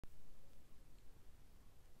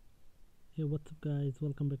Hey, what's up guys,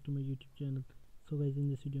 welcome back to my YouTube channel. So guys, in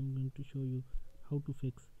this video I'm going to show you how to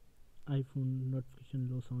fix iPhone notification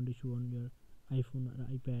low sound issue on your iPhone or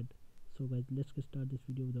iPad. So guys, let's get start this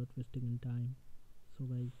video without wasting any time. So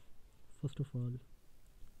guys, first of all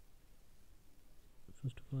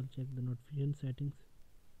check the notification settings.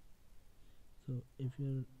 So if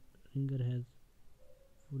your ringer has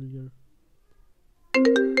full your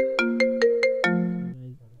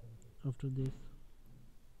after this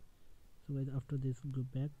after this go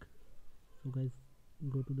back. So guys,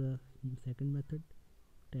 go to the second method,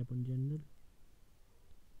 tap on general,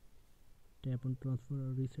 tap on transfer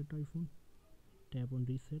or reset iPhone, tap on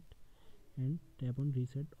reset and tap on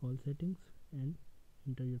reset all settings and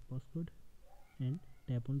enter your passcode and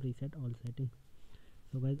tap on reset all settings.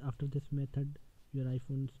 So guys, after this method your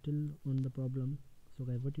iPhone still on the problem. So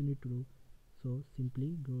guys, what you need to do, so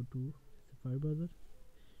simply go to Safari browser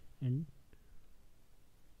and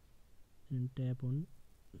tap on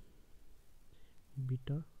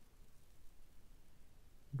beta.apple.com.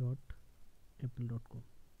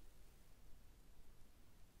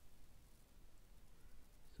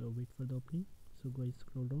 So wait for the opening. So guys,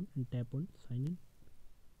 scroll down and tap on sign in.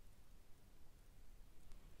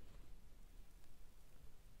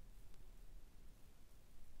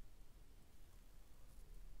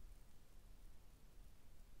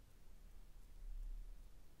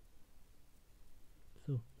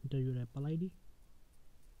 So enter your Apple ID.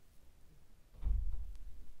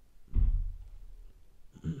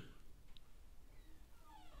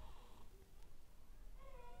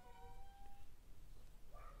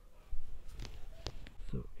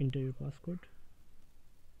 So enter your passcode.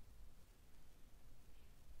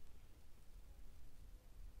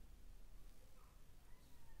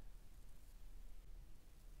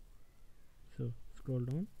 So scroll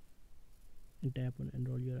down and tap on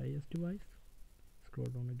enroll your iOS device. Scroll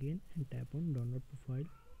down again and tap on download profile.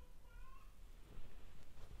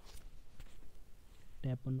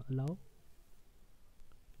 Tap on allow.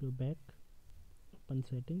 Go back, open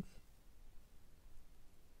settings,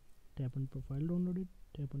 tap on profile downloaded,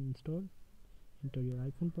 tap on install, enter your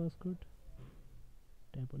iPhone passcode,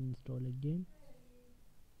 tap on install again,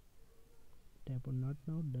 tap on not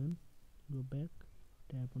now, done, go back,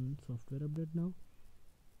 tap on software update now.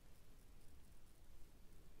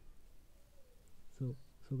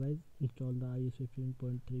 So guys, install the iOS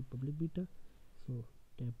 15.3 public beta. So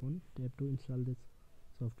tap to install this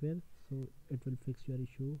software, so it will fix your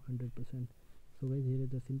issue 100%. So guys, here is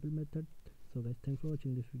the simple method. So guys, thanks for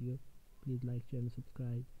watching this video. Please like, share and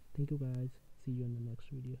subscribe. Thank you guys, see you in the next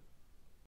video.